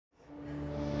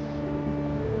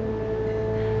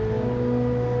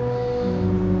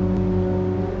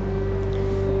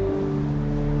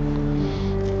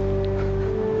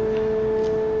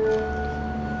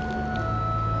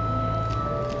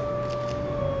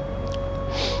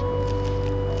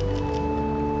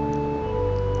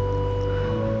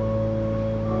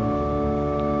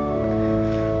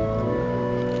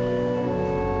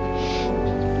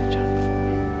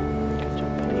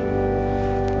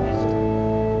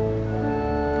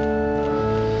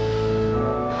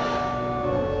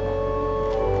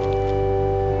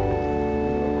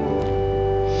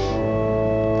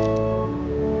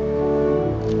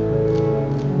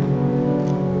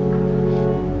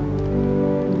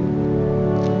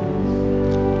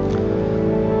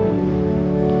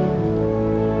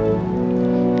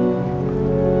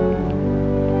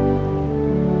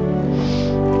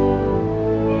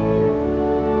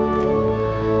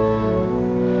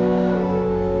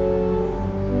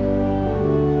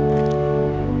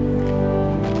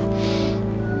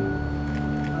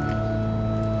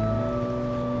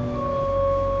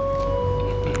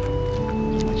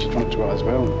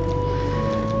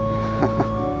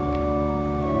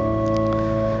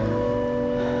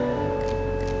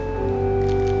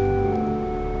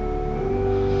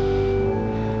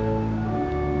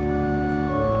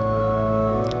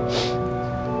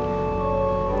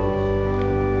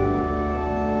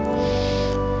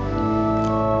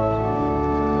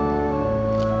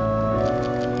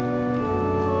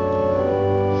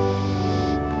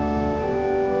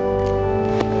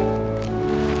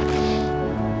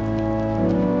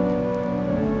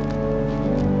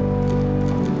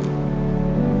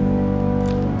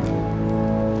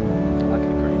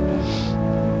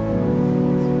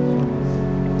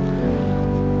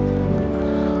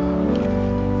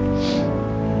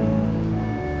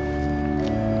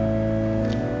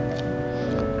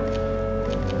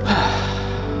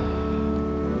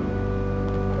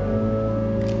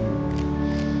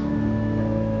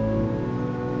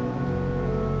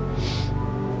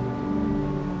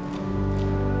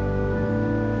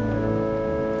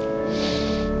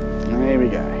There we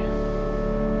go.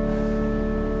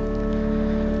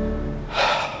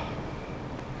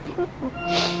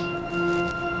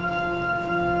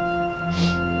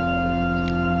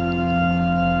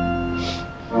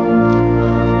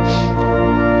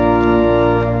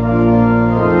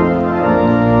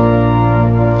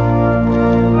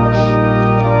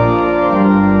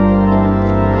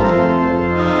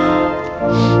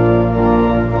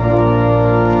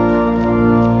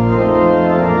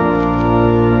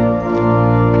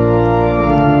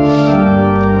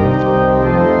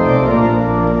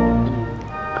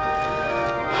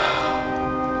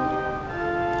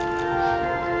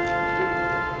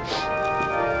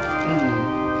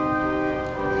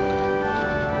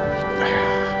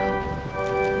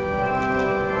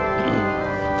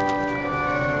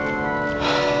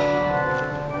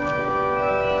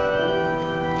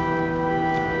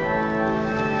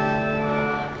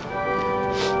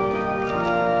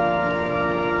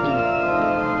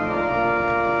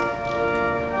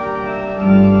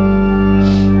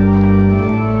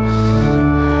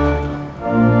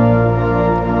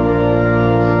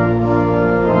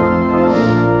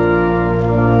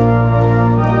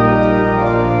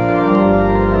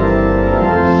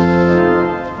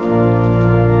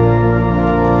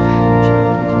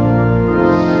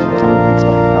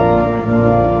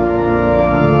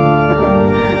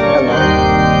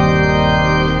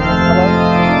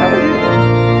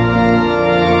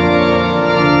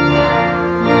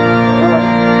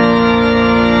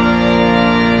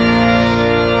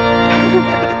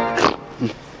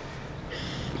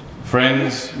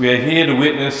 Friends, we are here to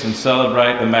witness and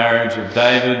celebrate the marriage of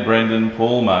David, Brendan,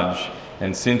 Paul Mudge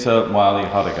and Sinta Wiley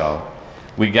Hodagal.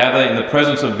 We gather in the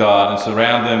presence of God and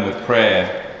surround them with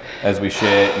prayer as we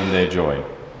share in their joy.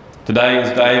 Today,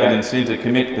 as David and Sinta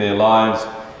commit their lives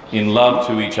in love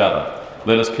to each other,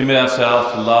 let us commit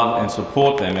ourselves to love and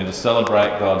support them and to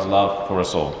celebrate God's love for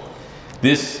us all.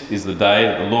 This is the day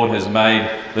that the Lord has made.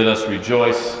 Let us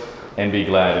rejoice and be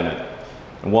glad in it.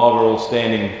 And while we're all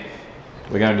standing,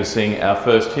 we're going to sing our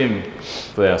first hymn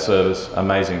for our service,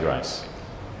 Amazing Grace.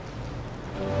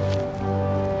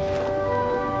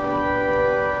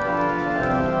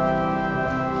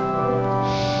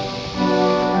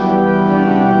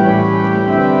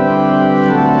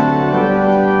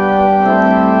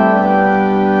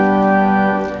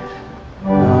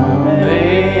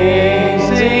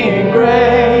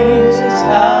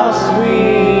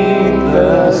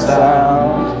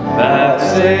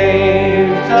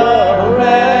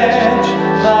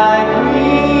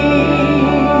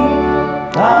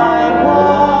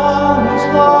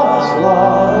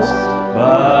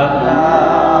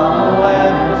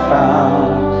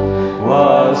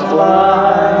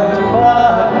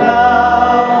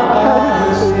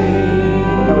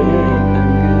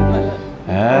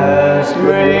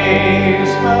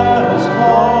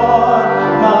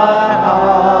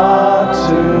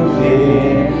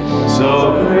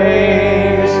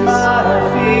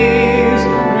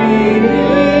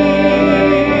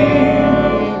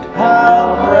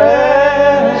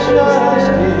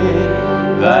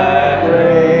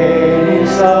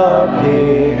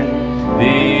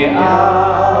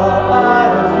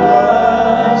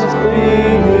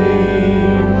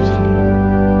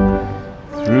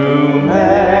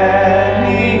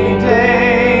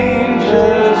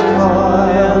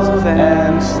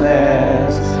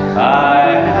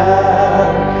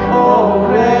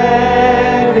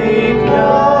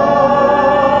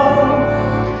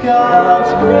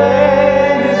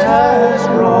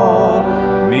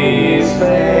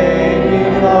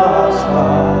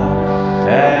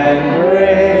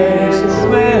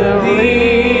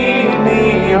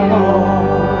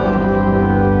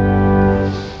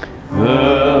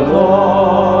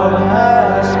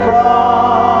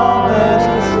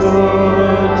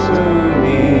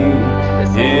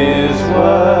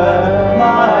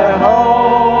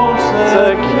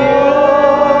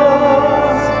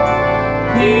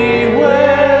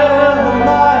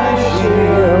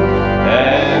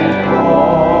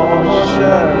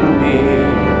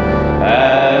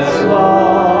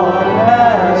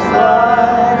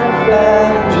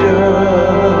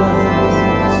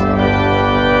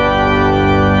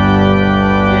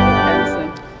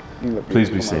 Please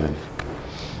be seated.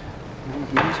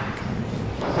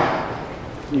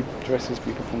 Your dress is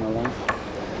beautiful, my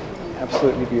love.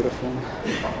 Absolutely beautiful.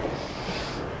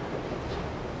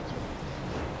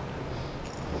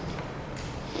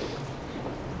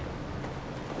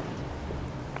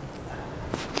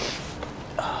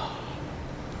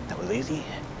 That was easy.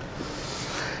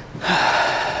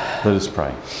 Let us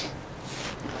pray.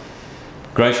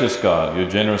 Gracious God, your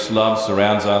generous love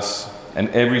surrounds us and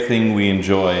everything we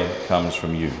enjoy comes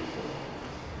from you.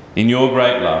 In your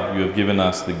great love, you have given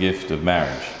us the gift of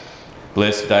marriage.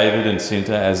 Bless David and Sinta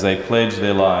as they pledge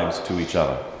their lives to each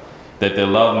other, that their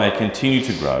love may continue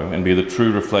to grow and be the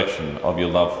true reflection of your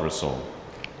love for us all.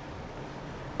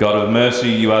 God of mercy,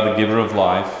 you are the giver of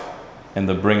life and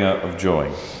the bringer of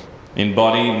joy. In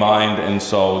body, mind and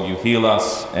soul, you heal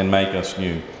us and make us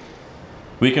new.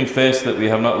 We confess that we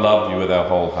have not loved you with our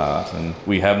whole heart, and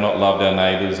we have not loved our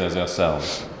neighbours as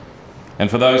ourselves.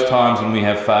 And for those times when we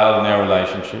have failed in our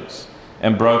relationships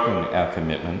and broken our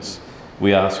commitments,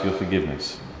 we ask your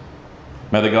forgiveness.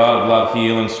 May the God of love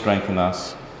heal and strengthen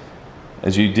us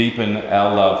as you deepen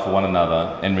our love for one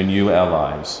another and renew our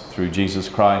lives through Jesus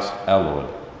Christ our Lord.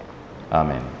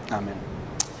 Amen. Amen.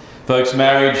 Folks,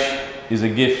 marriage is a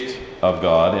gift of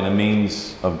God and a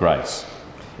means of grace.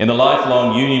 In the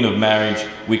lifelong union of marriage,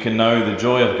 we can know the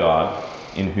joy of God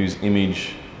in whose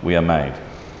image we are made.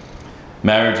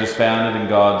 Marriage is founded in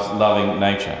God's loving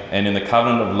nature and in the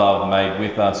covenant of love made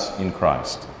with us in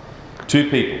Christ. Two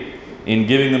people, in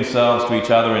giving themselves to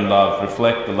each other in love,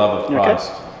 reflect the love of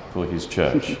Christ for his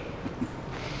church.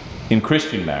 In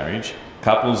Christian marriage,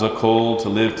 couples are called to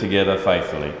live together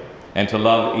faithfully and to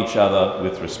love each other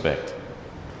with respect,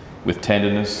 with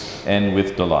tenderness and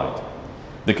with delight.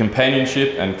 The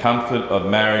companionship and comfort of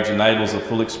marriage enables the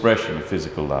full expression of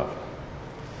physical love.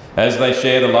 As they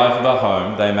share the life of a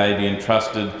home, they may be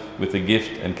entrusted with the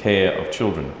gift and care of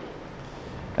children,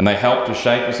 and they help to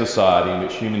shape a society in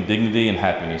which human dignity and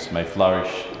happiness may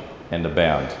flourish and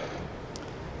abound.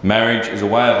 Marriage is a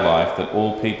way of life that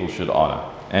all people should honour,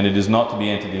 and it is not to be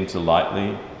entered into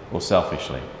lightly or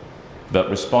selfishly, but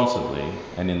responsibly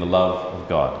and in the love of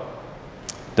God.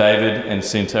 David and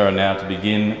Sinta are now to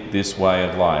begin this way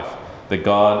of life that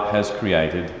God has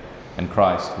created and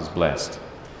Christ has blessed.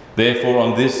 Therefore,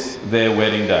 on this, their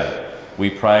wedding day, we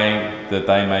pray that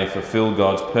they may fulfil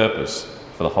God's purpose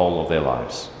for the whole of their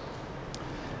lives.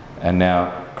 And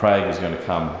now, Craig is going to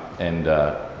come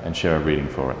and share a reading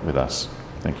for it with us.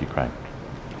 Thank you, Craig.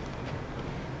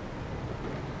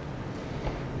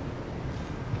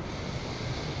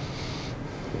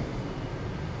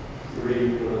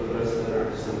 Reading from the first letter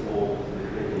of St. Paul to the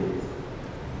Corinthians.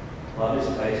 Love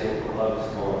is patient, love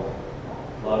is kind.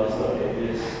 Love is not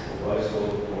envious, or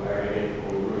boastful, or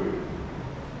arrogant, or rude.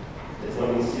 It does not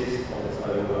insist on its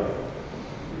own way.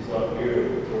 It is not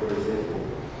irritable or resentful.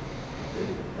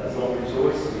 It does not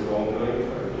rejoice in wrongdoing,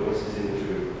 but rejoices in the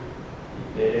truth.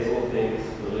 It bears all things,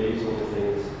 believes all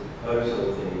things, hopes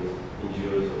all things,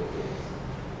 endures all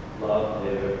things. Love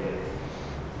never ends.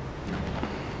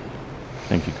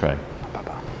 Thank you, Craig.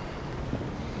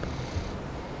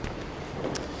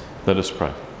 Let us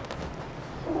pray.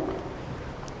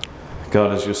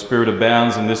 God, as your Spirit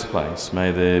abounds in this place,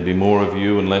 may there be more of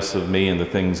you and less of me in the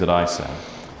things that I say.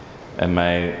 And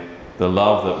may the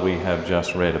love that we have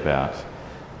just read about,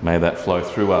 may that flow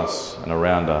through us and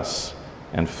around us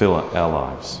and fill our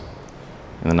lives.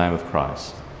 In the name of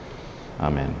Christ.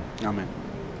 Amen. Amen.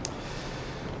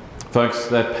 Folks,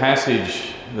 that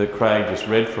passage that Craig just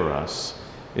read for us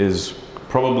is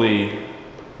probably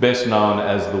best known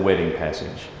as the wedding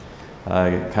passage.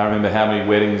 I can't remember how many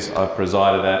weddings I've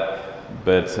presided at,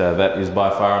 but that is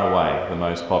by far and away the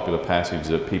most popular passage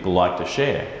that people like to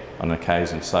share on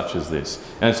occasions such as this.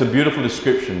 And it's a beautiful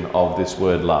description of this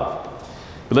word love.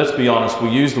 But let's be honest, we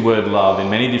use the word love in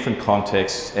many different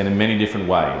contexts and in many different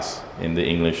ways in the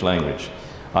English language.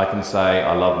 I can say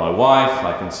I love my wife,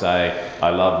 I can say I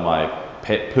love my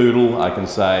pet poodle, I can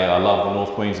say I love the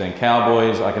North Queensland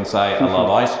Cowboys, I can say I love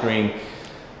ice cream.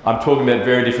 I'm talking about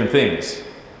very different things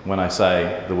when I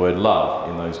say the word love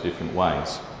in those different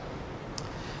ways.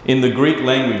 In the Greek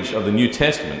language of the New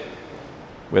Testament,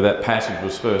 where that passage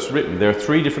was first written, there are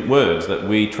three different words that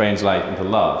we translate into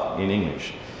love in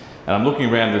English. And I'm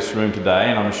looking around this room today,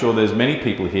 and I'm sure there's many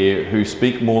people here who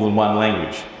speak more than one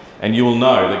language. And you will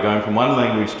know that going from one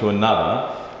language to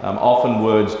another, often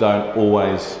words don't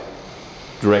always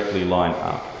directly line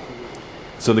up.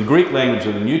 So the Greek language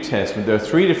of the New Testament, there are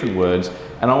three different words,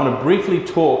 and I want to briefly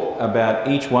talk about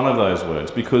each one of those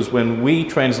words, because when we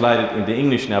translate it into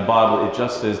English in our Bible, it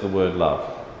just says the word love.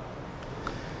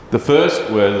 The first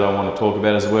word that I want to talk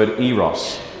about is the word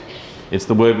eros. It's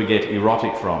the word we get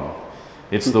erotic from.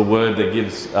 It's the word that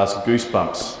gives us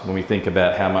goosebumps when we think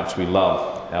about how much we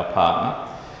love our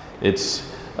partner.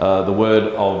 It's the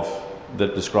word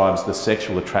that describes the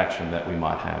sexual attraction that we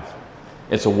might have.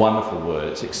 It's a wonderful word.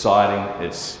 It's exciting,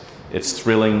 it's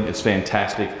thrilling, it's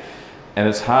fantastic, and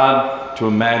it's hard to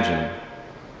imagine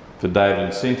for David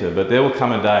and Sinta, but there will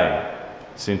come a day,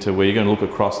 Sinta, where you're going to look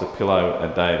across the pillow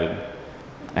at David,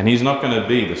 and he's not going to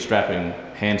be the strapping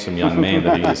handsome young man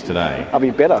that he is today. I'll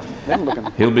be better than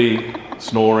looking. He'll be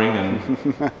snoring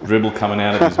and dribble coming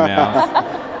out of his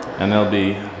mouth, and there'll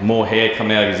be more hair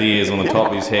coming out of his ears on the top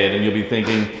of his head, and you'll be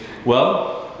thinking,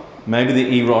 well, maybe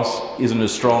the eros isn't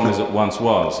as strong as it once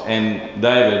was. And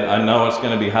David, I know it's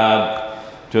going to be hard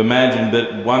to imagine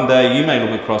that one day you may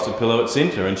look across a pillow at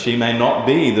Sinta and she may not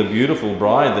be the beautiful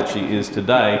bride that she is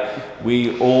today.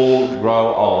 We all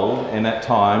grow old, and at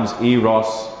times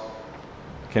eros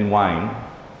can wane.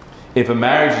 If a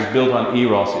marriage is built on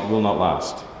eros, it will not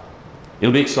last.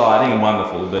 It'll be exciting and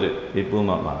wonderful, but it will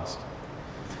not last.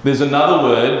 There's another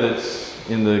word that's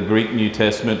in the Greek New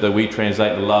Testament that we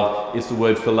translate to love. It's the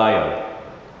word phileo.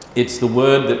 It's the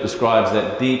word that describes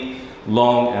that deep,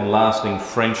 long and lasting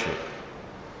friendship.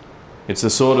 It's the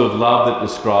sort of love that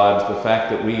describes the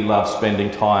fact that we love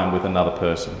spending time with another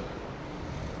person.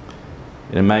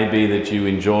 It may be that you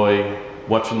enjoy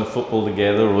watching the football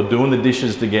together, or doing the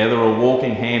dishes together, or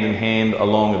walking hand in hand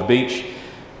along a beach.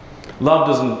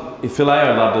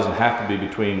 Phileo love doesn't have to be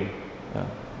between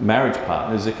marriage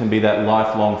partners. It can be that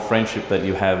lifelong friendship that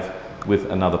you have with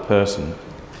another person.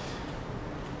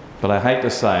 But I hate to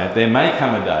say it, there may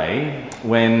come a day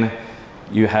when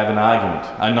you have an argument.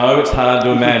 I know it's hard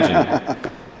to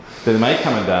imagine. There may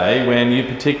come a day when you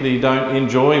particularly don't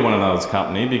enjoy one another's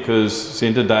company because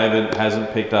Sinta David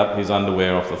hasn't picked up his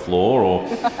underwear off the floor,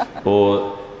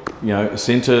 or you know,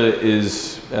 Sinta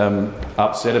is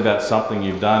upset about something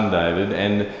you've done, David,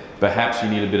 and perhaps you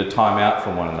need a bit of time out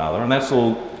from one another, and that's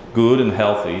all good and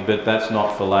healthy, but that's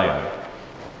not phileo.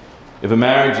 If a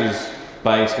marriage is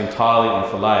based entirely on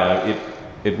phileo,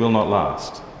 it will not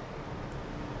last.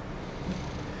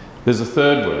 There's a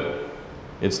third word.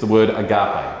 It's the word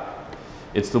agape.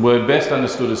 It's the word best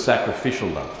understood as sacrificial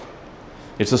love.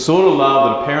 It's the sort of love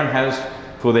that a parent has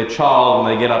for their child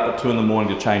when they get up at 2 in the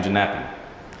morning to change a nappy.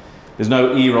 There's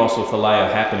no eros or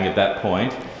phileo happening at that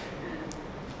point,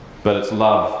 but it's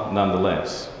love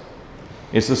nonetheless.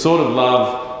 It's the sort of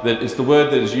love that it's the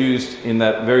word that is used in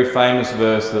that very famous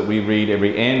verse that we read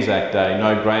every Anzac Day,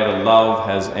 no greater love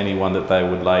has anyone that they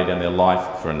would lay down their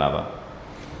life for another.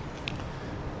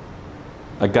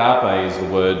 Agape is the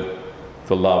word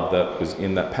for love that was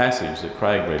in that passage that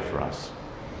Craig read for us.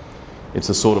 It's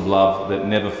the sort of love that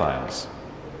never fails.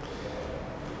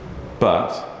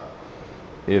 But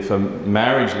if a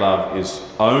marriage love is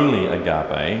only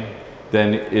agape,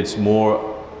 then it's more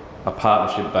a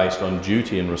partnership based on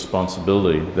duty and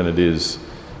responsibility than it is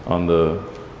on the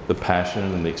passion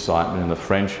and the excitement and the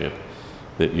friendship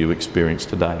that you experience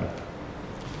today.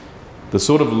 The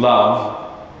sort of love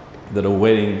that a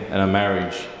wedding and a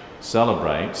marriage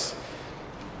celebrates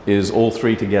is all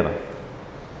three together.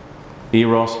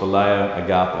 Eros, phileo,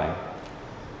 agape.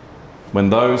 When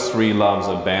those three loves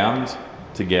are bound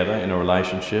together in a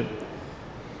relationship,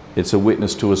 it's a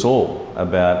witness to us all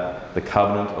about the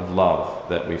covenant of love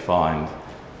that we find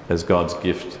as God's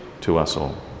gift to us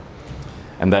all.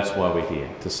 And that's why we're here,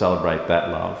 to celebrate that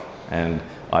love. And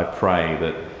I pray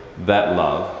that that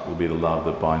love will be the love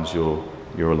that binds your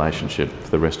relationship for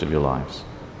the rest of your lives.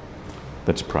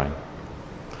 Let's pray.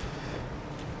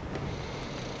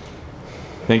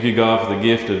 Thank you, God, for the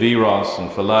gift of eros and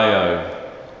phileo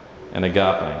and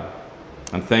agape.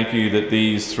 And thank you that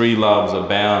these three loves are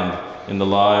bound in the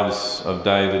lives of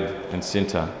David and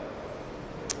Sinta.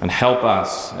 And help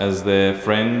us as their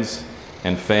friends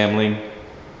and family,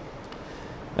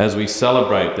 as we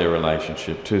celebrate their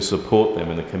relationship, to support them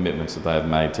in the commitments that they have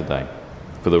made today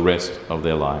for the rest of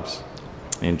their lives.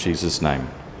 In Jesus' name,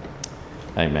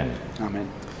 amen.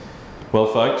 Amen. Well,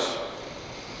 folks,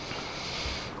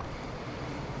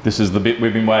 this is the bit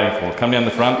we've been waiting for. Come down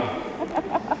the front.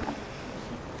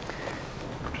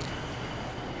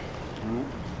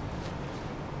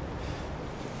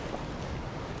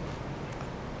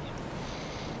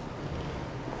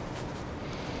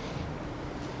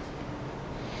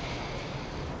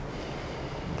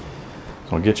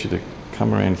 I'll get you to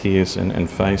come around here and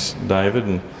face David,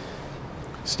 and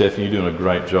Stephanie, you're doing a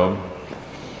great job.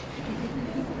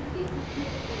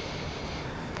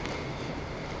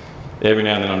 Every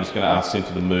now and then I'm just going to ask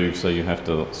Sinta to move, so you have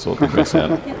to sort the dress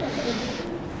out.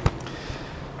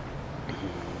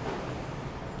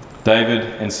 David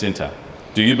and Sinta,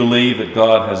 do you believe that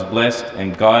God has blessed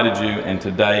and guided you and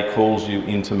today calls you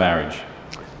into marriage?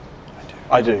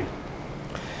 I do.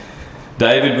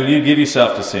 David, will you give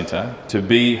yourself to Sinta to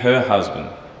be her husband,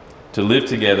 to live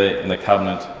together in the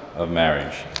covenant of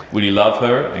marriage? Will you love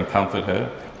her and comfort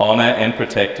her, honour and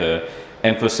protect her,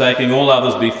 and forsaking all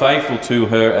others be faithful to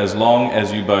her as long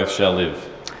as you both shall live?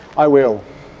 I will.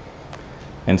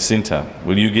 And Sinta,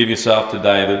 will you give yourself to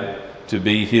David to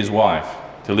be his wife,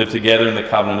 to live together in the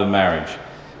covenant of marriage,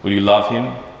 Will you love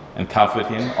him and comfort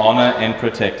him, honour and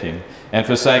protect him, and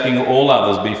forsaking all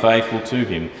others be faithful to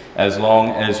him as long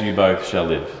as you both shall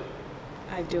live?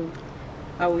 I do.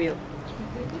 I will.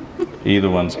 Either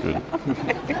one's good.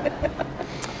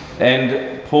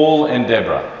 And Paul and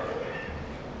Deborah,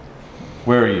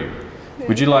 where are you?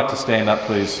 Would you like to stand up,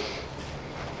 please?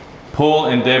 Paul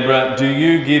and Deborah, do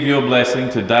you give your blessing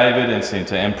to David and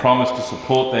Sinta and promise to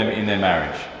support them in their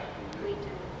marriage?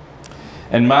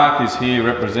 And Mark is here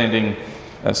representing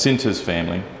Sinta's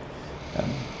family.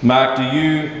 Mark, do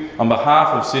you, on behalf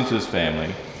of Sinta's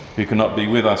family, who cannot be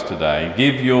with us today,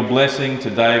 give your blessing to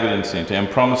David and Sinta and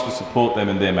promise to support them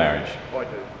in their marriage? I do.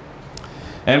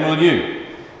 And will you,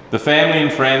 the family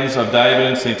and friends of David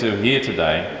and Sinta who are here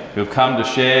today, who have come to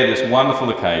share this wonderful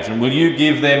occasion, will you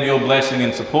give them your blessing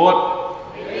and support?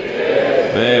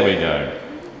 Yes. There we go.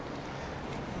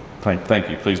 Thank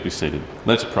you. Please be seated.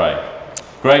 Let's pray.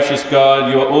 Gracious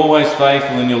God, you are always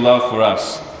faithful in your love for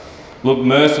us. Look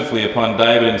mercifully upon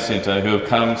David and Sinta, who have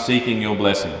come seeking your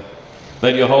blessing.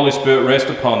 Let your Holy Spirit rest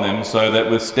upon them, so that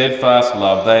with steadfast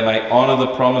love they may honour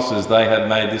the promises they have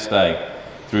made this day.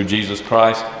 Through Jesus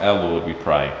Christ our Lord we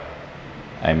pray.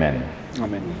 Amen.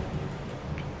 Amen.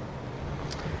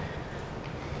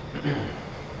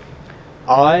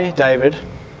 I, David,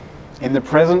 in the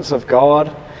presence of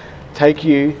God, take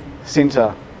you,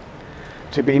 Sinta,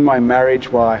 to be my marriage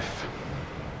wife,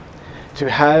 to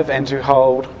have and to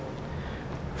hold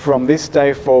from this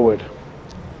day forward,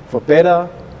 for better,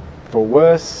 for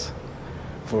worse,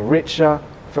 for richer,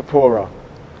 for poorer,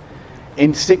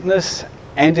 in sickness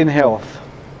and in health,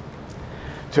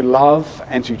 to love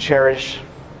and to cherish,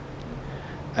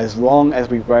 as long as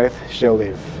we both shall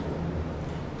live.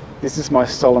 This is my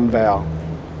solemn vow.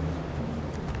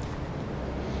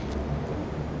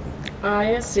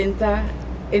 I, Sinta,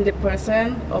 in the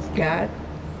presence of God,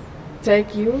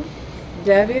 take you,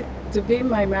 David, to be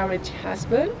my marriage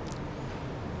husband,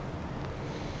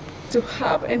 to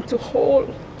have and to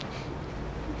hold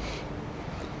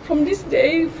from this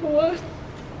day forward,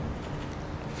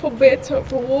 for better,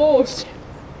 for worse,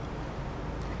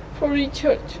 for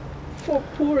richer, for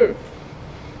poorer,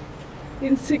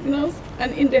 in sickness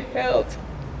and in the health,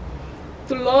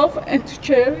 to love and to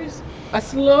cherish,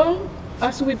 as long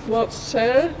as we both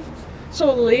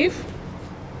shall live.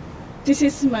 This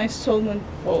is my solemn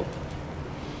vow.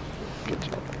 Good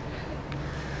job.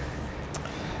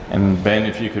 And Ben,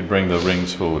 if you could bring the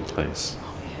rings forward, please.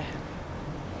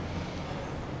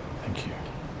 Thank you.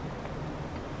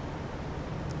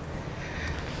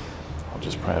 I'll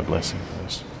just pray a blessing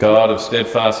first. God of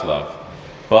steadfast love,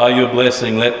 by your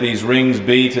blessing let these rings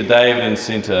be to David and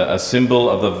Sinta a symbol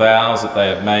of the vows that they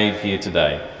have made here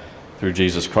today. Through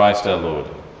Jesus Christ our Lord.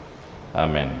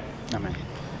 Amen. Amen.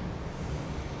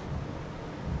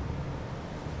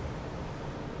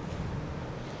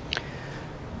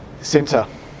 Sinta,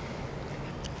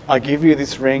 I give you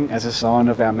this ring as a sign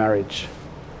of our marriage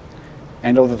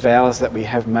and all the vows that we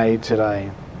have made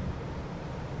today.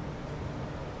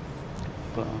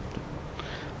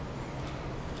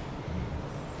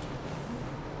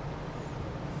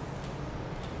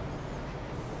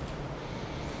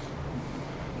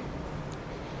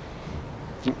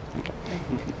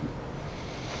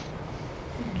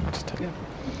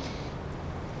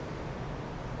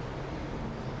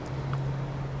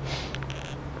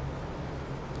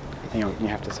 Hang on, you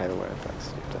have to say the word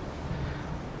first.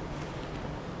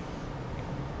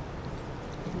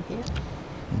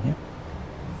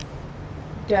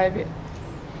 David,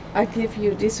 I give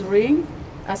you this ring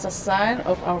as a sign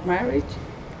of our marriage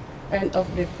and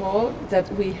of the vow that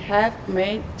we have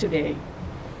made today.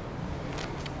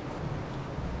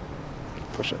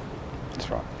 Push it. That's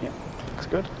right. Yeah, looks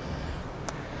good.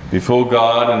 Before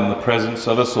God and in the presence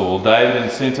of us all, David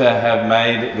and Sinta have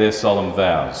made their solemn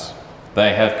vows.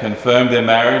 They have confirmed their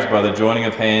marriage by the joining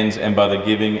of hands and by the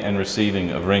giving and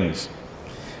receiving of rings.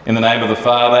 In the name of the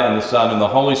Father, and the Son, and the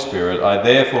Holy Spirit, I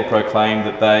therefore proclaim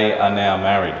that they are now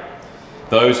married.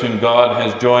 Those whom God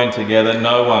has joined together,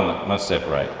 no one must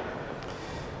separate.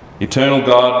 Eternal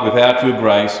God, without your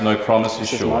grace, no promise is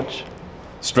sure.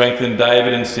 Strengthen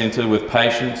David and Sinta with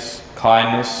patience,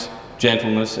 kindness,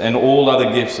 gentleness, and all other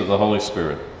gifts of the Holy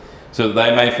Spirit, so that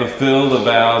they may fulfill the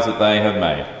vows that they have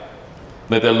made.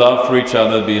 Let their love for each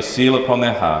other be a seal upon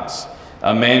their hearts,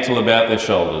 a mantle about their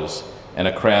shoulders, and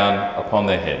a crown upon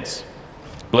their heads.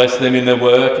 Bless them in their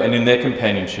work and in their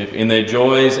companionship, in their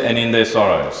joys and in their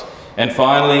sorrows. And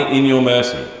finally, in your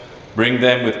mercy, bring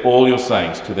them with all your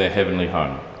saints to their heavenly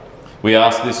home. We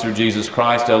ask this through Jesus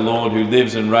Christ, our Lord, who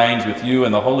lives and reigns with you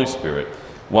and the Holy Spirit,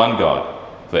 one God,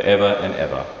 forever and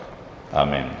ever.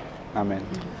 Amen. Amen.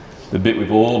 The bit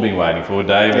we've all been waiting for.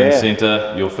 David and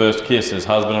Sinta, your first kiss as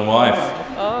husband and wife.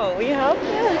 Oh, we have?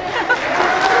 Yeah.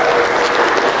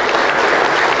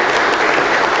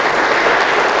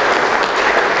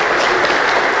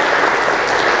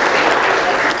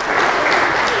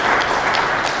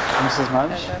 Mrs.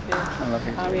 Mudge? I love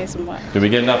you. I love you so much. Did we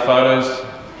get enough photos?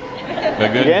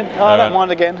 We're good? Again? Oh, I don't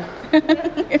mind again.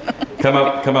 Come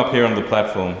up here on the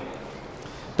platform.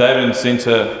 David and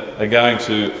Sinta are going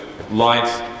to light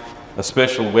a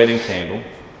special wedding candle.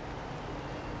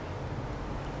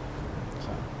 So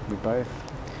we both,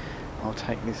 I'll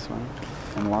take this one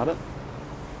and light it.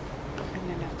 And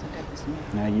then after that is me.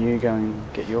 Now you go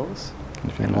and get yours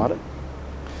and light it.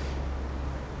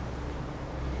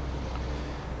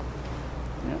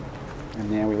 Yep.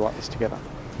 And now we light this together.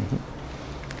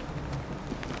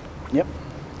 Yep.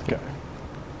 Go.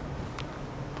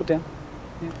 Put down.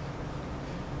 Yeah.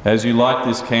 As you light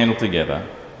this candle together,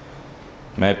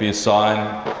 may it be a sign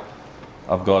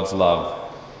of God's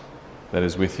love that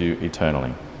is with you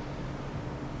eternally.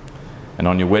 And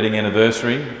on your wedding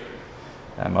anniversary,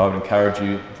 I would encourage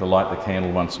you to light the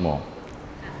candle once more.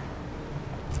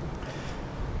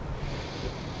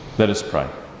 Let us pray.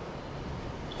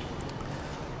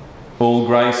 All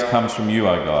grace comes from you,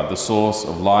 O God, the source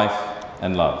of life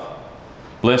and love.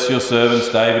 Bless your servants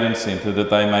David and Sinta, that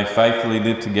they may faithfully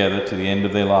live together to the end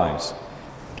of their lives.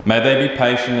 May they be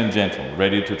patient and gentle,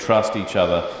 ready to trust each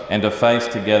other and to face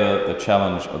together the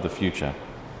challenge of the future.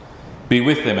 Be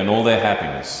with them in all their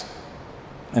happiness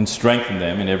and strengthen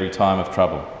them in every time of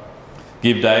trouble.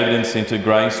 Give David and Sinta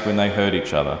grace when they hurt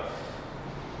each other,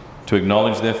 to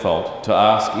acknowledge their fault, to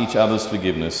ask each other's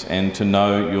forgiveness, and to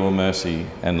know your mercy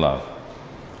and love.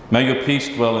 May your peace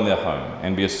dwell in their home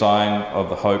and be a sign of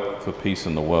the hope for peace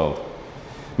in the world.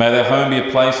 May their home be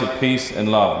a place of peace and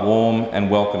love, warm and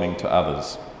welcoming to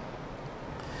others.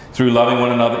 Through loving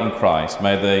one another in Christ,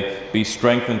 may they be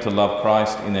strengthened to love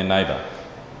Christ in their neighbour.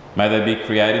 May they be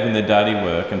creative in their daily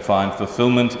work and find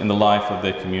fulfilment in the life of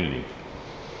their community.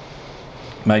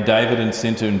 May David and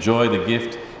Sinta enjoy the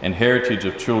gift and heritage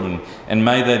of children, and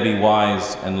may they be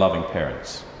wise and loving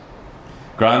parents.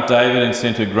 Grant David and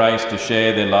Sinta grace to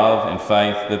share their love and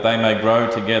faith, that they may grow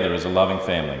together as a loving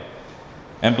family.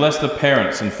 And bless the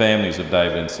parents and families of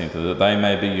David and Sinta, that they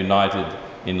may be united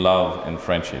in love and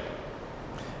friendship.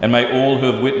 And may all who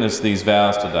have witnessed these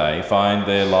vows today find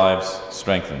their lives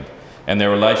strengthened and their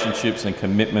relationships and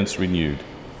commitments renewed.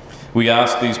 We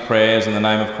ask these prayers in the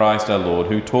name of Christ our Lord,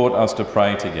 who taught us to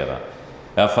pray together.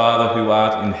 Our Father who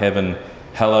art in heaven,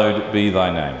 hallowed be thy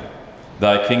name.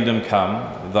 Thy kingdom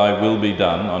come, thy will be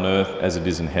done on earth as it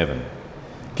is in heaven.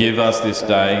 Give us this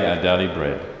day our daily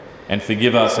bread, and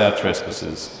forgive us our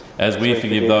trespasses, as we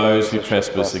forgive those who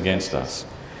trespass against us.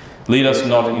 Lead us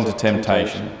not into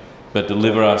temptation, but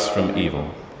deliver us from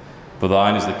evil. For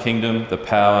thine is the kingdom, the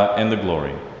power, and the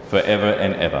glory, forever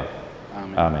and ever.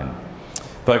 Amen. Amen.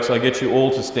 Folks, I get you all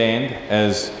to stand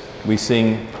as we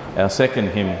sing our second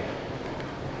hymn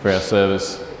for our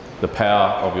service, The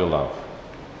Power of Your Love.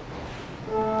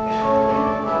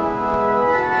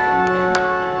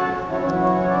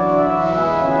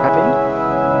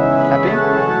 Happy?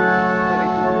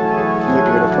 You look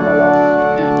beautiful, my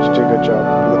love. You did a good job.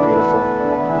 You look beautiful.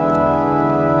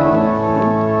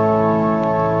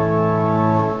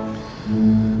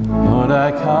 Lord,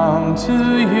 I come to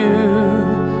you,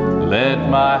 let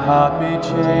my heart be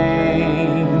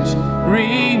changed,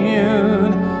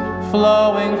 renewed,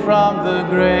 flowing from the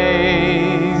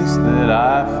grace that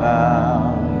I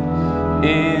found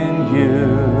in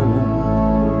you.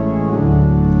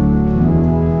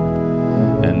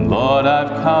 And Lord,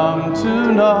 I've come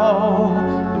to know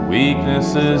the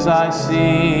weaknesses I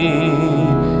see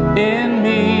in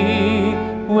me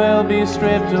will be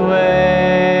stripped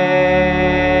away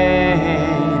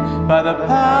by the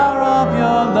power of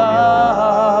your love.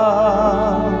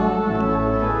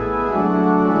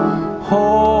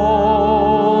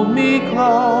 Hold me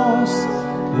close,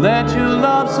 let your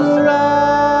love surround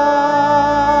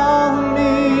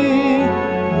me.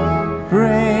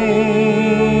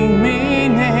 Bring me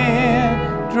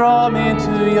near, draw me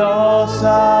to your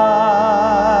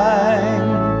side.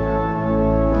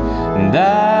 And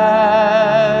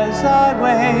as I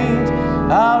wait,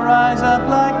 I'll rise up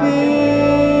like the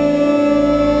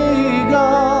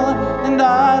eagle, and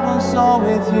I will soar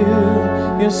with you.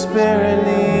 Your spirit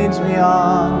leads me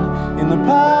on in the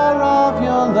power of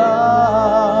your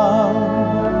love.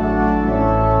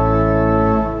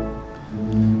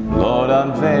 Lord,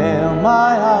 unveil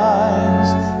my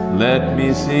eyes, let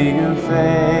me see you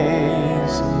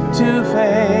face to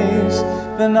face,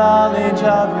 the knowledge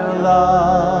of your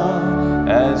love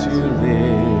as you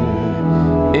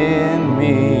live in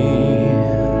me.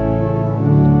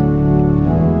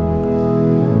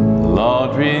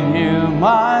 Lord, renew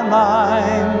my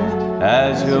mind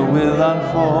as your will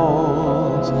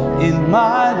unfolds in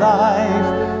my life,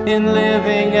 in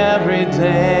living every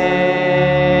day,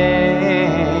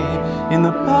 in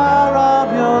the power of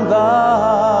your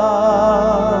love.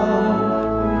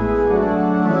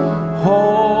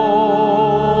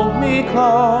 Hold me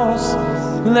close,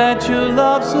 let your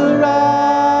love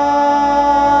surround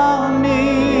me.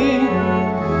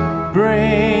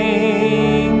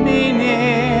 Bring me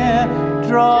near,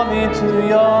 draw me to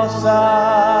your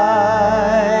side.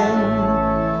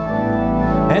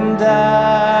 And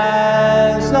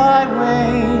as I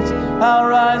wait, I'll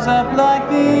rise up like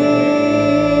the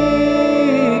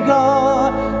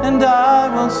eagle, and I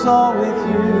will soar with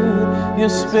you. Your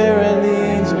spirit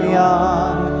leads me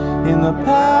on in the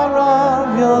power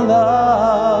of your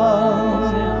love.